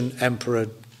Christian Emperor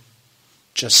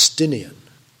Justinian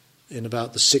in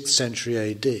about the 6th century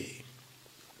A.D.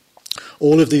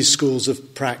 All of these schools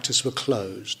of practice were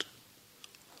closed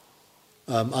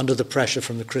under the pressure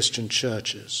from the Christian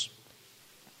churches.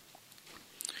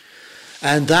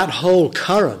 And that whole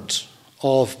current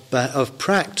of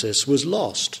practice was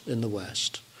lost in the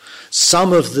West.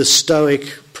 Some of the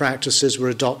Stoic practices were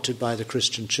adopted by the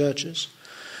Christian churches,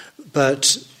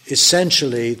 but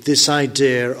essentially this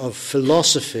idea of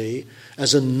philosophy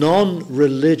as a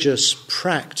non-religious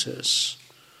practice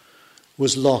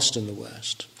was lost in the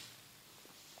West.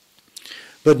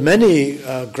 But many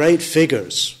great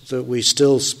figures that we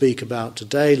still speak about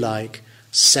today, like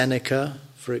Seneca,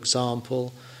 for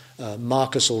example,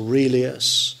 Marcus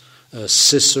Aurelius,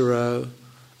 Cicero,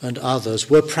 and others,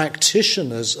 were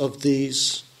practitioners of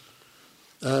these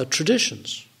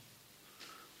traditions.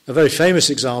 A very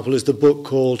famous example is the book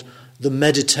called The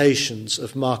Meditations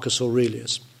of Marcus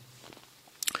Aurelius.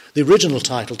 The original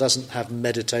title doesn't have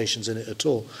meditations in it at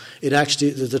all. It actually,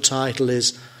 the title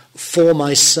is For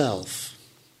Myself.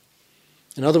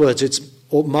 In other words, it's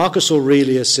Marcus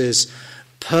Aurelius's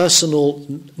personal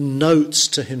notes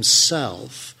to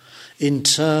himself in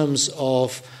terms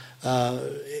of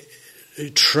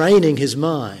training his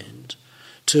mind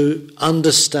to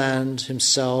understand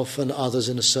himself and others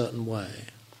in a certain way.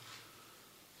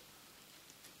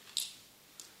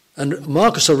 And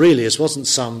Marcus Aurelius wasn't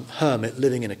some hermit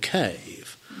living in a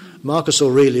cave. Marcus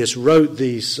Aurelius wrote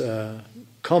these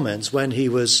comments when he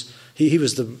was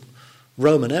the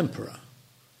Roman emperor.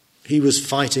 He was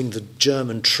fighting the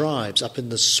German tribes up in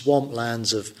the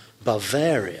swamplands of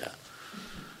Bavaria.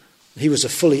 He was a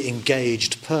fully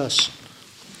engaged person.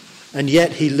 And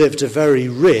yet he lived a very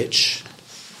rich,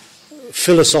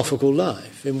 philosophical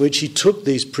life in which he took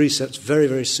these precepts very,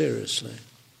 very seriously.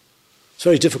 It's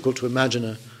very difficult to imagine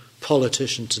a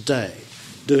politician today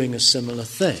doing a similar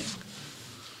thing.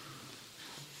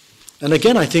 And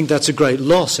again, I think that's a great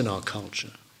loss in our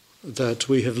culture, that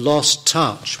we have lost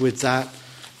touch with that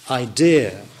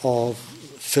idea of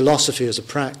philosophy as a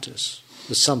practice,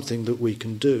 as something that we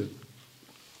can do.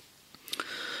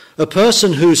 A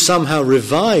person who somehow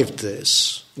revived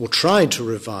this, or tried to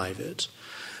revive it,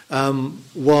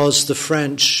 was the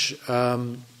French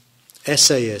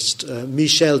essayist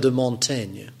Michel de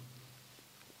Montaigne.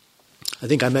 I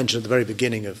think I mentioned at the very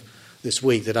beginning of this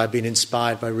week that I've been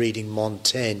inspired by reading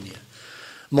Montaigne.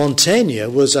 Montaigne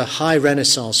was a high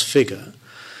Renaissance figure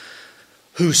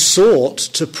who sought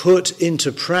to put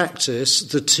into practice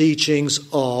the teachings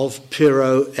of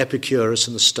Pyrrho, Epicurus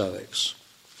and the Stoics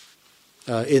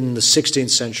in the 16th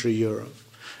century Europe.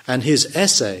 And his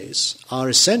essays are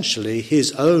essentially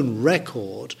his own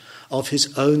record of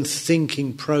his own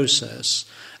thinking process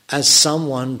as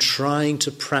someone trying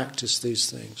to practice these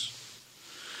things.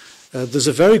 There's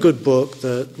a very good book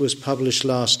that was published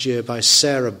last year by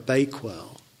Sarah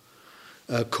Bakewell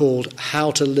called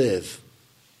How to Live.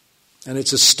 And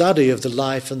it's a study of the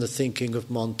life and the thinking of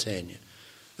Montaigne.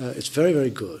 It's very, very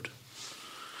good.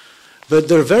 But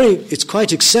it's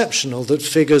quite exceptional that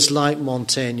figures like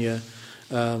Montaigne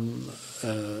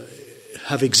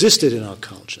have existed in our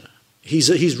culture.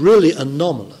 He's really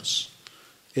anomalous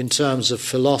in terms of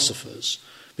philosophers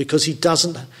because he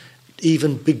doesn't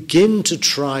even begin to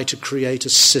try to create a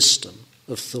system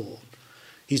of thought.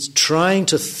 He's trying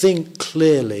to think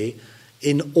clearly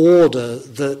in order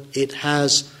that it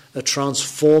has a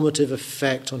transformative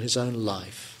effect on his own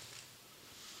life.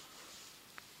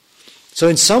 So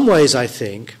in some ways, I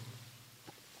think,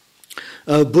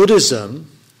 Buddhism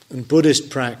and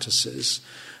Buddhist practices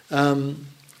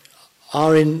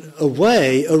are in a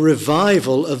way a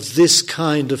revival of this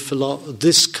kind of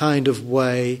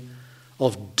way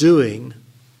of doing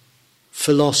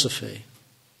philosophy.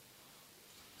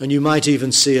 And you might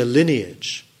even see a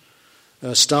lineage,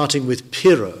 starting with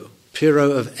Pyrrho.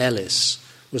 Pyrrho of Elis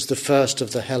was the first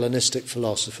of the Hellenistic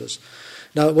philosophers.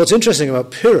 Now, what's interesting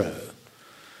about Pyrrho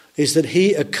is that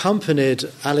he accompanied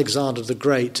Alexander the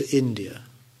Great to India,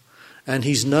 and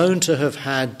he's known to have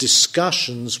had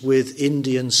discussions with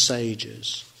Indian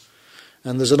sages.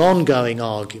 And there's an ongoing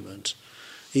argument,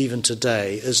 even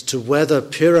today, as to whether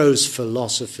Pyrrho's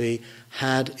philosophy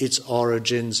had its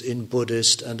origins in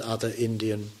Buddhist and other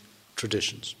Indian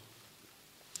traditions.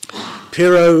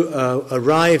 Pyrrho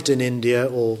arrived in India,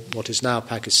 or what is now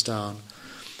Pakistan,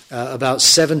 about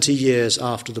 70 years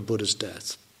after the Buddha's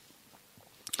death.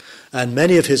 And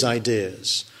many of his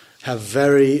ideas have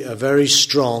a very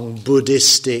strong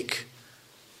Buddhistic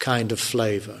kind of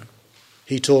flavour.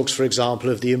 He talks, for example,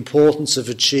 of the importance of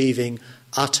achieving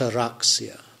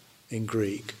ataraxia in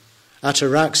Greek.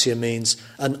 Ataraxia means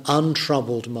an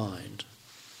untroubled mind,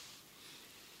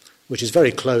 which is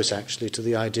very close, actually, to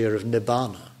the idea of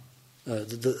nibbana.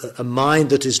 A mind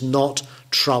that is not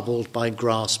troubled by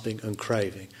grasping and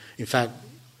craving. In fact,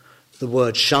 the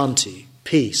word shanti,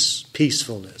 peace,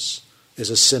 peacefulness, is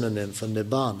a synonym for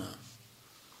nibbana,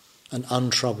 an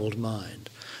untroubled mind.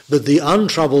 But the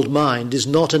untroubled mind is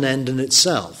not an end in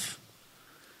itself.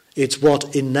 It's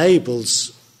what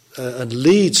enables and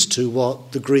leads to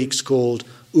what the Greeks called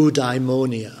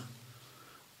eudaimonia,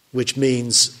 which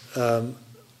means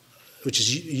which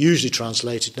is usually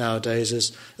translated nowadays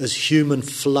as human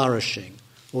flourishing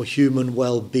or human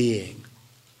well-being,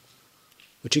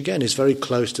 which again is very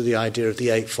close to the idea of the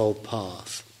Eightfold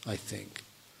Path, I think.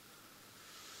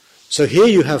 So here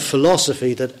you have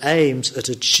philosophy that aims at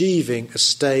achieving a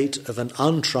state of an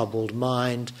untroubled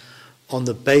mind on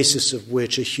the basis of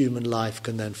which a human life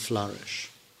can then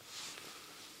flourish.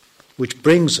 Which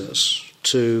brings us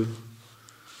to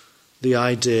the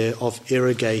idea of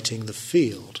irrigating the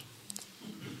field.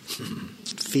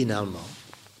 Finalement.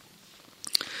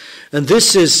 And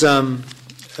this is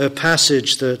a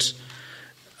passage that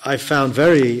I found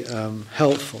very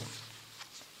helpful.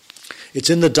 It's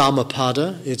in the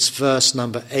Dhammapada, it's verse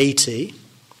number 80,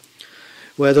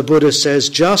 where the Buddha says,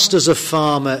 just as a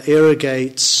farmer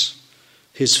irrigates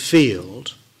his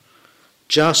field,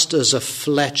 just as a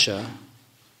fletcher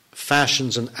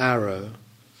fashions an arrow,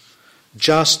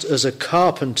 just as a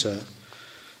carpenter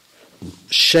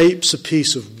shapes a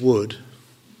piece of wood,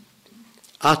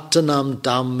 attanam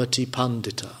dhammati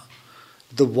pandita,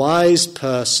 the wise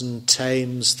person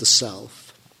tames the self.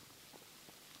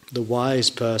 The wise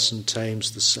person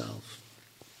tames the self.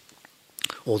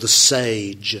 Or the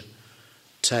sage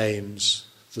tames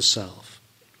the self.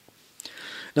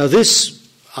 Now this,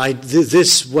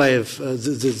 this way of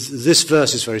this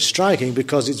verse is very striking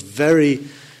because it's very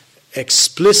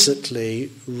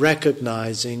explicitly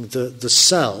recognizing that the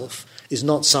self is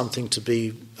not something to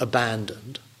be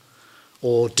abandoned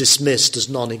or dismissed as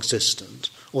non-existent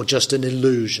or just an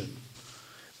illusion,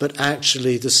 but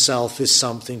actually the self is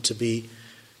something to be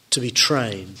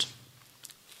trained.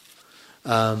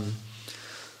 One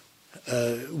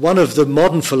of the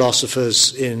modern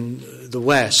philosophers in the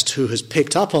West who has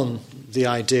picked up on the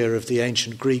idea of the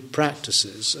ancient Greek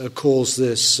practices calls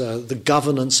this the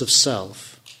governance of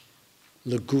self,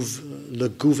 le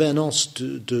gouvernance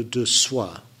de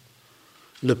soi,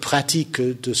 le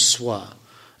pratique de soi.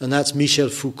 And that's Michel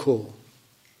Foucault,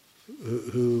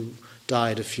 who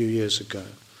died a few years ago.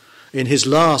 In his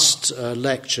last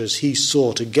lectures, he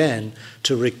sought again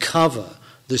to recover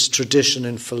this tradition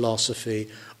in philosophy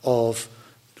of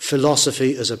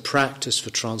philosophy as a practice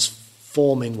for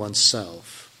transforming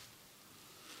oneself.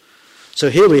 So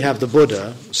here we have the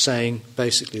Buddha saying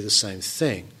basically the same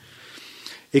thing,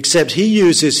 except he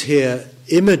uses here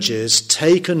images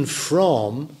taken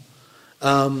from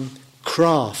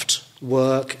craft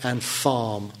work and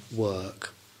farm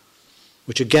work,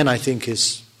 which again I think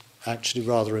is actually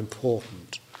rather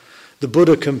important. The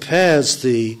Buddha compares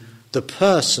the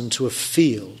person to a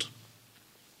field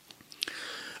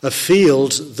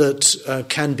that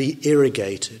can be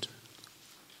irrigated.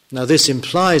 Now this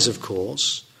implies, of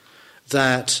course,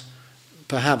 that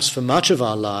perhaps for much of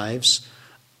our lives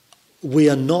we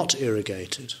are not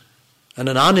irrigated. And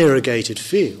an unirrigated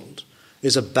field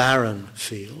is a barren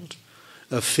field,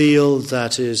 a field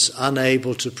that is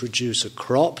unable to produce a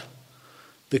crop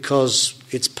because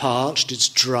it's parched, it's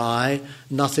dry,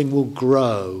 nothing will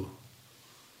grow.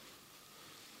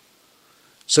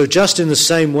 So just in the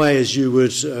same way as you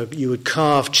would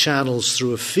carve channels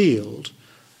through a field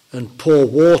and pour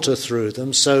water through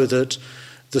them so that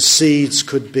the seeds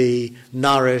could be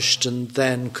nourished and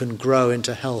then can grow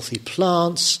into healthy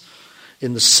plants,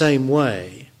 in the same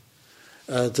way,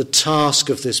 the task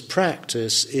of this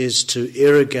practice is to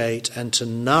irrigate and to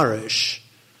nourish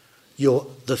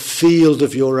the field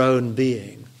of your own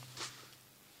being,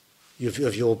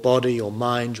 of your body, your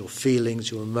mind, your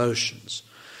feelings, your emotions,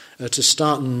 to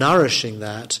start nourishing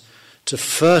that, to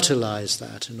fertilize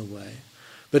that in a way.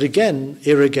 But again,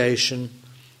 irrigation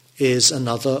is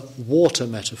another water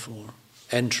metaphor,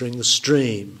 entering the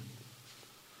stream,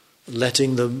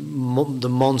 letting the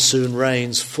monsoon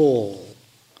rains fall.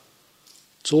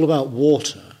 It's all about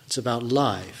water, it's about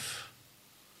life.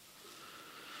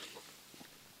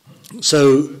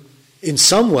 So in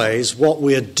some ways, what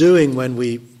we are doing when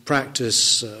we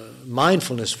practice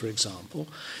mindfulness, for example,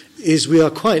 is we are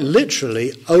quite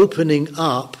literally opening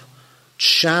up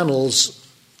channels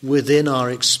within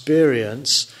our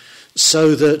experience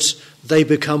so that they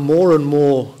become more and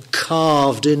more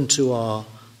carved into our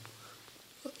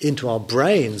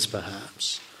brains,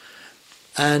 perhaps,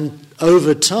 and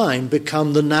over time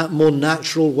become the more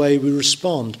natural way we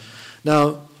respond.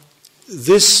 Now,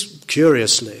 this,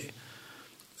 curiously,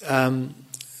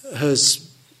 has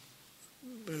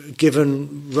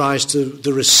given rise to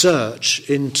the research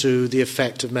into the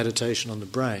effect of meditation on the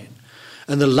brain.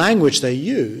 And the language they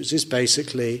use is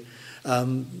basically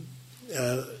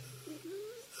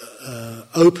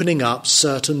opening up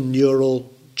certain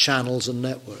neural channels and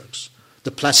networks,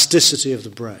 the plasticity of the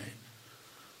brain,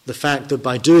 the fact that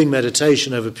by doing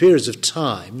meditation over periods of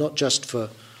time, not just for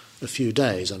a few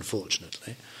days,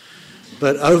 unfortunately,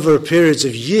 but over periods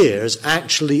of years,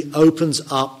 actually opens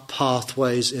up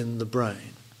pathways in the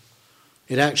brain.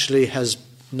 It actually has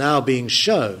now been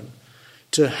shown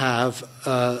to have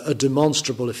a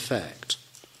demonstrable effect.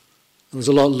 And there's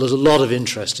a lot of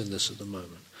interest in this at the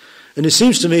moment. And it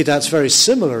seems to me that's very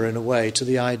similar in a way to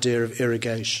the idea of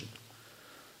irrigation.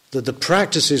 That the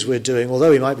practices we're doing,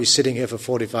 although we might be sitting here for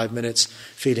 45 minutes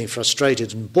feeling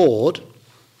frustrated and bored,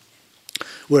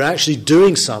 we're actually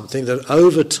doing something that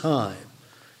over time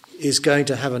is going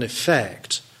to have an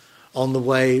effect on the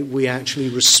way we actually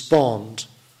respond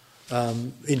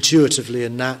intuitively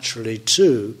and naturally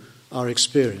to our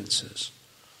experiences.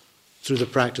 Through the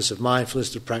practice of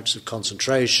mindfulness, the practice of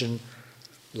concentration,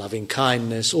 loving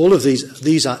kindness, all of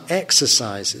these are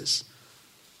exercises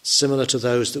similar to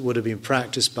those that would have been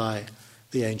practiced by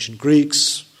the ancient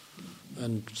Greeks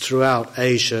and throughout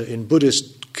Asia in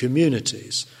Buddhist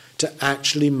communities to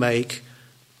actually make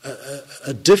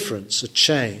a difference, a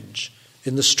change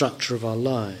in the structure of our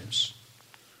lives.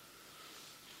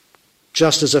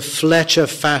 Just as a fletcher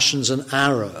fashions an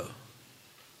arrow,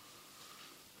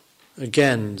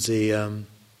 again, the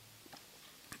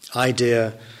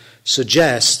idea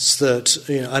suggests that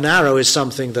an arrow is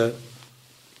something that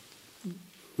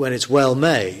when it's well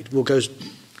made, will go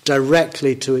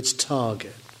directly to its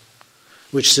target,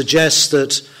 which suggests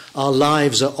that our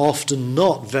lives are often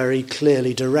not very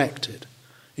clearly directed.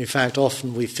 In fact,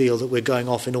 often we feel that we're going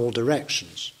off in all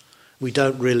directions. We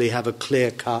don't really have a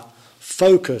clear-cut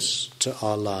focus to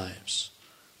our lives.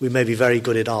 We may be very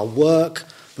good at our work,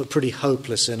 but pretty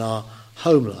hopeless in our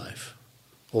home life,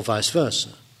 or vice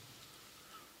versa.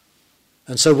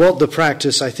 And so what the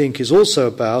practice, I think, is also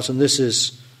about, and this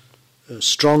is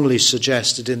strongly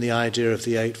suggested in the idea of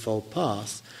the Eightfold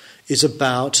Path, is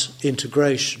about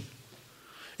integration.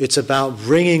 It's about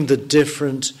bringing the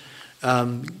different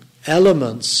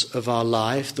elements of our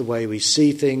life, the way we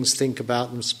see things, think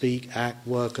about them, speak, act,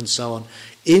 work, and so on,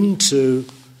 into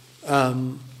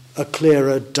a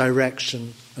clearer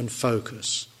direction and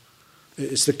focus.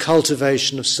 It's the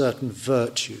cultivation of certain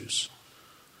virtues.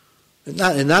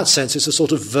 In that sense, it's a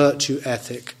sort of virtue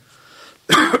ethic,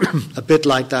 a bit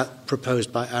like that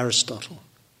proposed by Aristotle.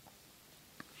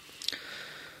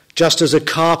 Just as a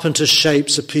carpenter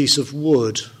shapes a piece of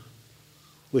wood,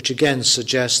 which again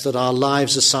suggests that our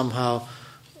lives are somehow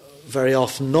very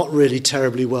often not really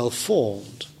terribly well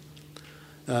formed,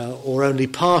 or only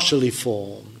partially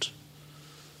formed.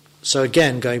 So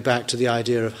again, going back to the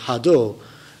idea of Hado,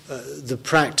 the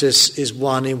practice is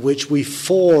one in which we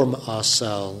form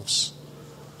ourselves.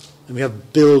 And we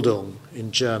have Bildung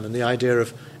in German. The idea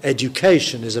of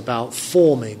education is about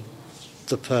forming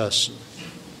the person.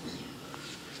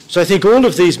 So I think all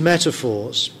of these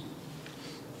metaphors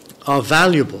are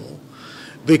valuable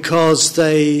because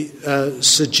they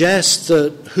suggest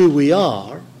that who we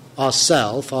are,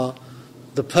 ourself,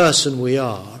 the person we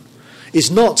are,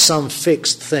 is not some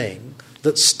fixed thing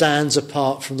that stands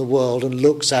apart from the world and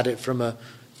looks at it from a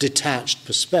detached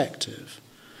perspective.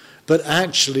 But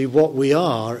actually what we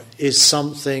are is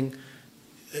something,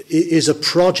 is a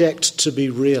project to be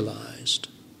realized.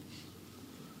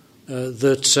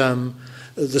 That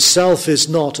the self is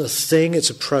not a thing, it's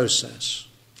a process.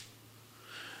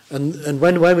 And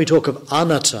when we talk of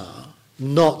anatta,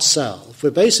 not self,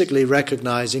 we're basically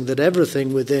recognizing that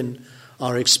everything within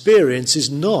our experience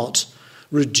is not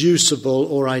reducible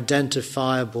or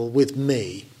identifiable with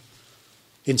me.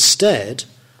 Instead,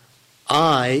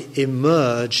 I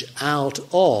emerge out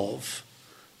of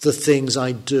the things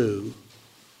I do.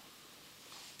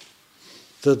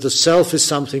 That the self is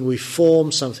something we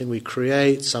form, something we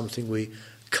create, something we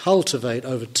cultivate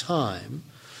over time,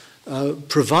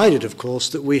 provided, of course,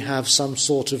 that we have some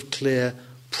sort of clear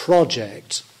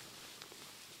project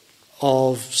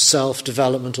of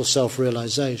self-development or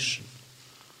self-realization.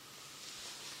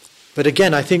 But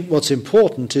again, I think what's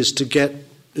important is to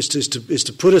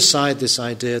put aside this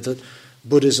idea that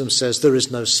Buddhism says there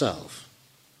is no self.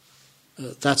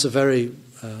 That's a very,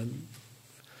 I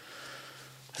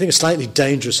think, a slightly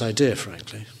dangerous idea,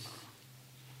 frankly.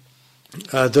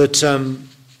 That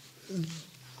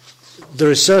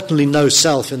there is certainly no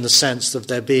self in the sense of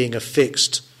there being a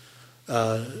fixed,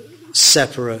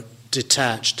 separate,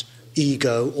 detached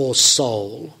ego or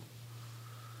soul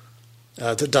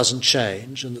that doesn't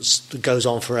change and that goes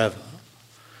on forever.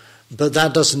 But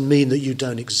that doesn't mean that you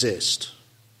don't exist.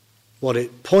 What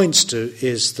it points to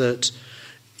is that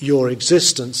your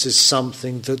existence is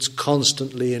something that's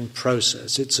constantly in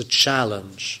process. It's a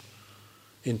challenge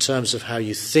in terms of how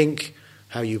you think,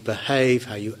 how you behave,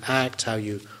 how you act, how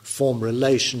you form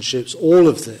relationships. All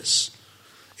of this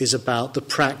is about the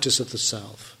practice of the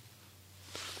self,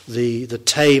 the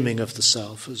taming of the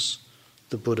self, as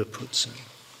the Buddha puts it.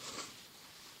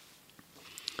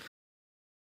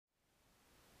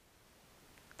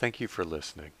 Thank you for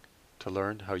listening. To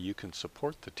learn how you can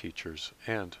support the teachers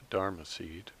and Dharma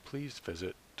Seed, please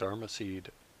visit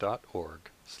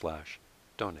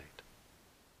dharmaseed.org/donate.